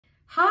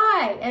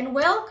Hi, and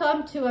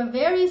welcome to a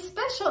very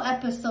special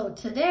episode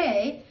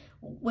today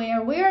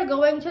where we're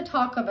going to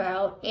talk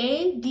about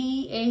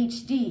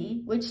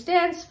ADHD, which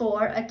stands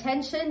for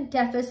Attention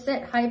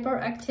Deficit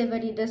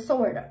Hyperactivity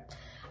Disorder.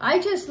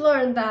 I just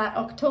learned that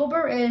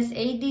October is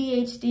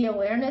ADHD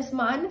Awareness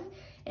Month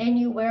and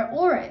you wear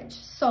orange.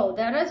 So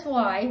that is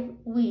why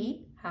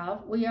we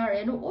are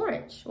in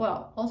orange.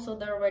 Well, also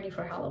they're ready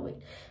for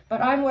Halloween.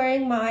 But I'm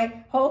wearing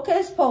my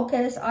Hocus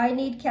Pocus, I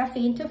Need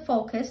Caffeine to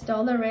Focus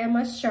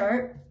Dollarama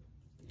shirt.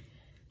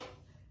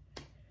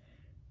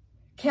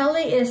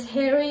 Kelly is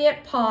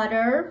Harriet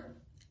Potter.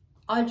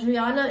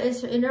 Adriana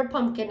is in her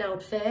pumpkin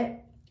outfit.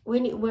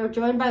 We're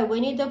joined by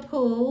Winnie the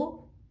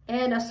Pooh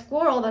and a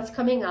squirrel that's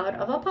coming out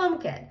of a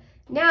pumpkin.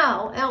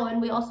 Now, Ellen,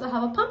 we also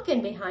have a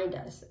pumpkin behind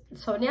us.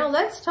 So now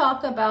let's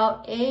talk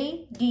about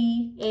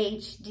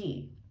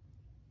ADHD.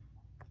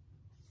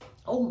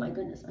 Oh my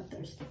goodness, I'm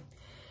thirsty.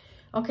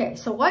 Okay,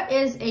 so what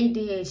is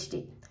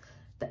ADHD?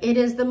 It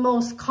is the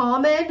most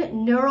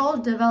common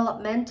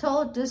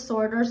neurodevelopmental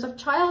disorders of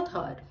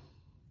childhood.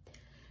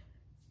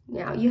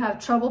 Now, you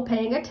have trouble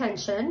paying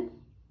attention,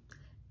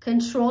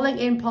 controlling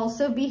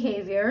impulsive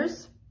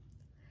behaviors,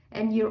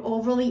 and you're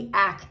overly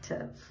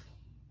active.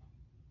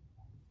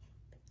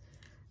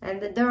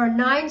 And there are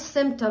 9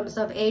 symptoms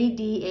of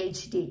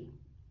ADHD.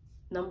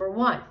 Number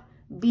 1,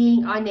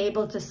 being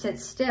unable to sit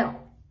still.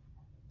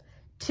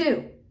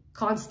 2,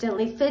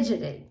 constantly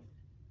fidgeting.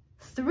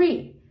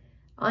 3,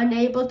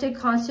 unable to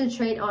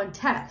concentrate on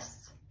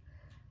tests.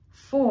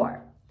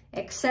 4,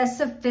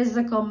 excessive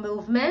physical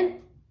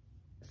movement.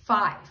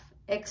 5,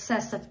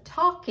 excessive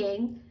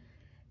talking.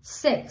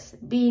 6,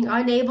 being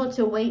unable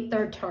to wait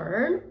their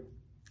turn.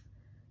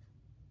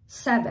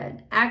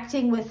 7,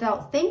 acting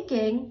without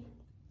thinking.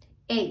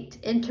 8,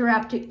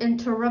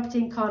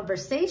 interrupting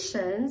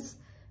conversations.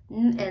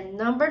 And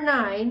number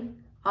 9,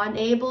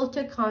 unable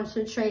to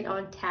concentrate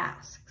on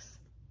tasks.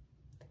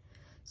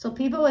 So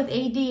people with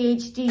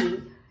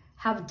ADHD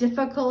have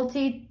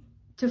difficulty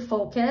to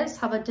focus,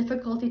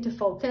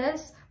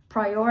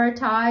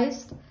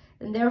 prioritized,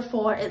 and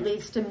therefore it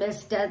leads to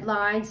missed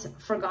deadlines,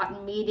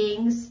 forgotten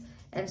meetings,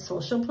 and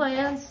social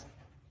plans.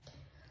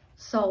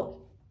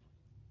 So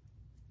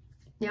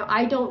now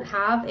I don't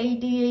have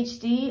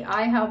ADHD.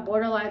 I have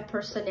borderline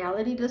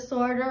personality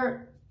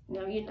disorder.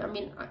 Now,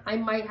 I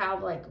might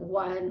have like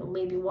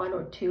maybe one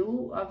or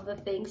two of the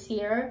things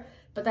here,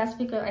 but that's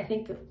because I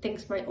think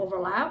things might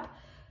overlap.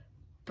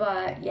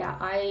 But yeah,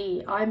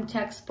 I'm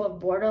textbook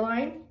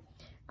borderline.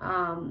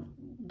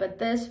 But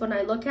this, when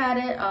I look at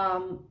it,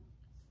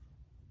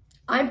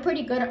 I'm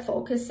pretty good at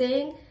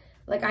focusing.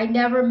 Like I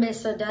never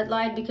miss a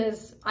deadline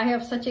because I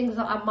have such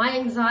anxiety. My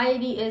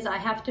anxiety is I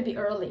have to be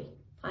early.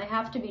 I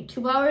have to be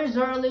 2 hours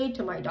early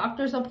to my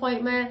doctor's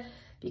appointment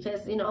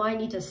because, I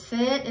need to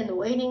sit in the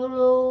waiting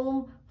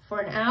room for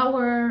an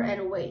hour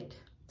and wait.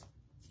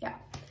 Yeah,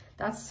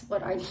 that's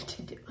what I need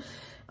to do.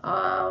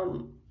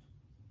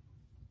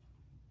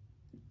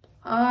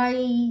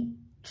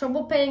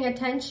 Trouble paying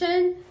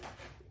attention.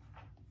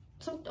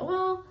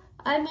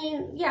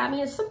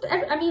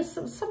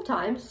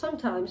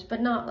 Sometimes,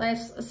 but not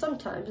less.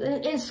 Sometimes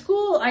in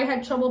school, I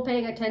had trouble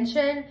paying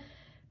attention,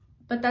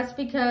 but that's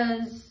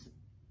because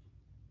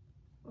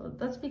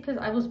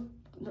I was,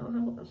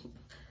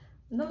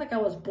 not like I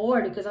was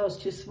bored because I was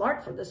too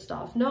smart for this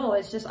stuff. No,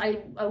 it's just I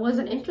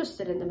wasn't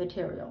interested in the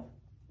material.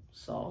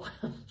 So,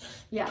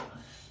 yeah.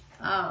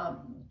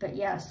 But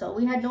yeah, so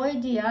we had no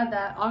idea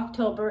that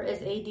October is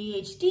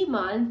ADHD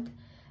month,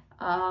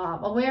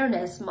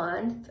 awareness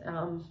month.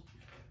 And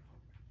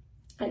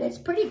it's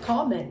pretty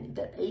common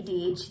that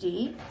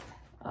ADHD,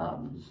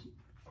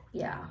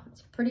 yeah,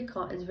 it's very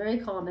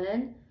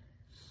common.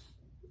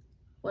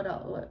 What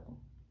else?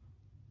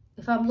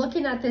 If I'm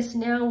looking at this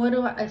now,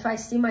 if I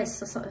see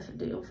myself,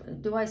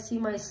 do I see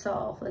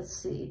myself? Let's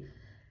see.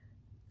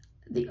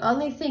 The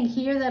only thing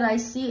here that I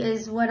see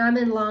is when I'm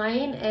in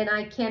line and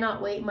I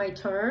cannot wait my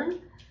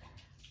turn.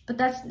 But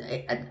that's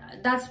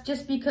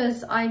just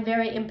because I'm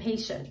very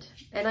impatient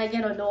and I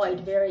get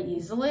annoyed very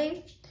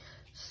easily.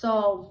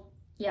 So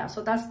yeah,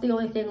 so that's the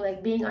only thing,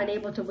 like being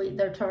unable to wait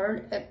their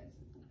turn.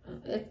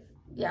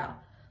 Yeah.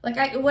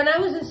 Like when I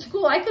was in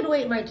school, I could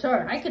wait my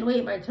turn.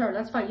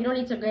 That's fine. You don't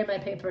need to grade my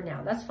paper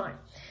now. That's fine.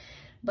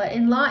 But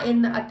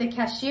at the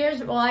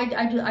cashiers, well,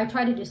 I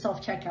try to do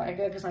self-checkout. I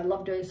do it because I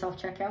love doing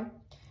self-checkout.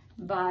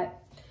 But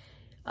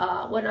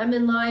when I'm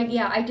in line,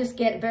 yeah, I just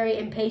get very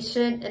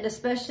impatient. And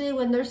especially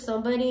when there's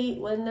somebody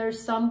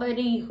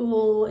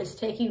who is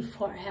taking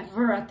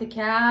forever at the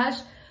cash,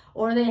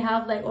 or they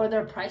have or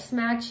they're price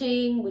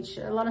matching, which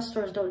a lot of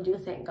stores don't do,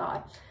 thank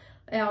God.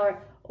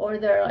 Or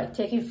they're like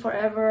taking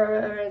forever,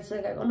 or it's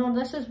like, oh no,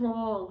 this is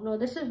wrong. No,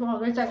 this is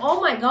wrong. It's like,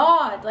 oh my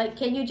God, like,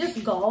 can you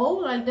just go?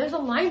 Like, there's a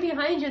line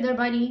behind you there,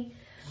 buddy.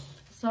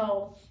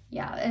 So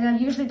yeah, and then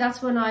usually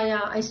that's when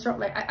I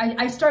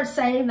start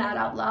saying that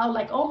out loud,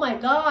 like, oh my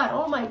God,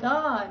 oh my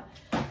God.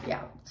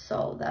 Yeah,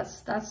 so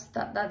that's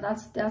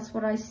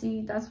what I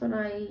see.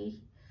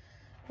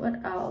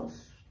 What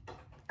else?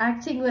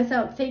 Acting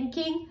without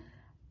thinking.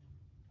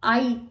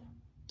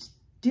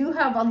 do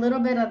have a little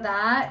bit of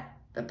that,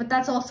 but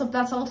that's also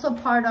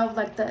part of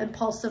like the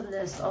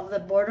impulsiveness of the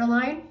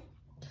borderline.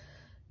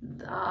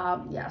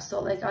 Yeah,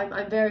 so like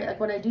I'm very, like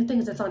when I do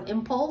things, it's on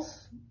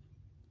impulse.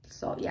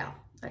 So yeah,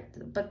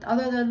 but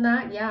other than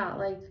that, yeah,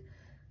 like,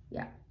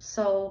 yeah,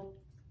 so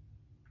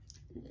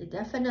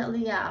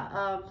definitely,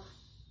 yeah,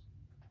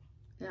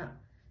 yeah.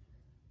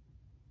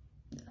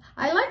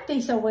 I like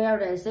this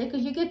awareness,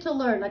 because you get to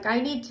learn. Like I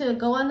need to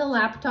go on the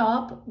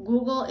laptop,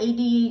 Google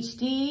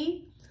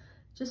ADHD,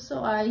 just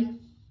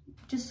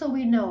so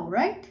we know,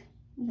 right?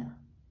 Yeah.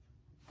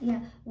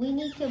 Yeah, we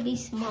need to be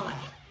smart.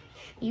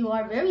 You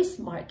are very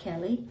smart,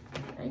 Kelly.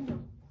 I know.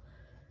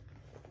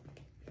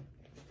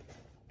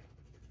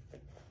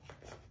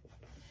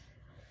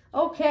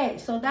 Okay,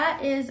 so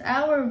that is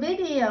our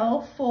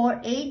video for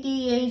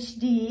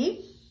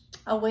ADHD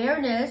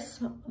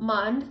Awareness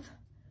Month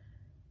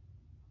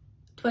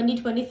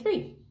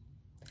 2023.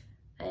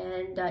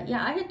 And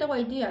yeah, I had no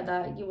idea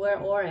that you wear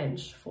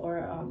orange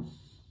for,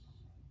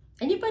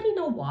 anybody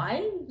know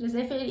why? Just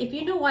if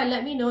you know why,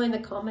 let me know in the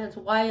comments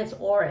why it's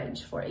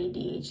orange for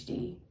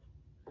ADHD.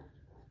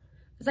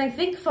 Because I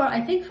think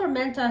for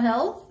mental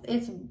health,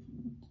 is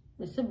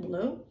it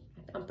blue?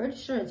 I'm pretty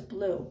sure it's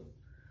blue.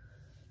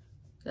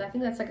 I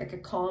think that's like a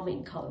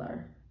calming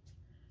color.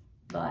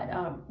 But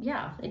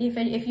yeah, and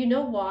if you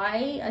know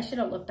why, I should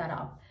have looked that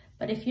up.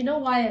 But if you know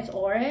why it's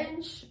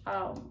orange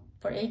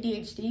for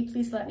ADHD,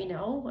 please let me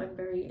know.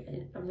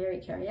 I'm very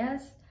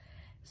curious.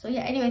 So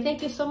yeah, anyway,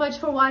 thank you so much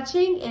for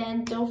watching,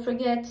 and don't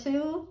forget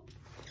to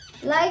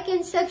like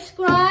and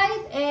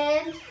subscribe,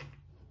 and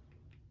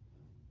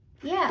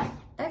yeah,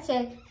 that's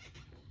it.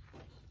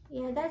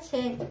 Yeah, that's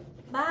it.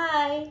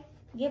 Bye.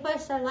 Give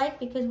us a like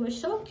because we're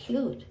so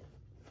cute.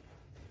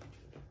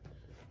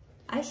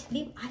 I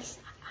sleep.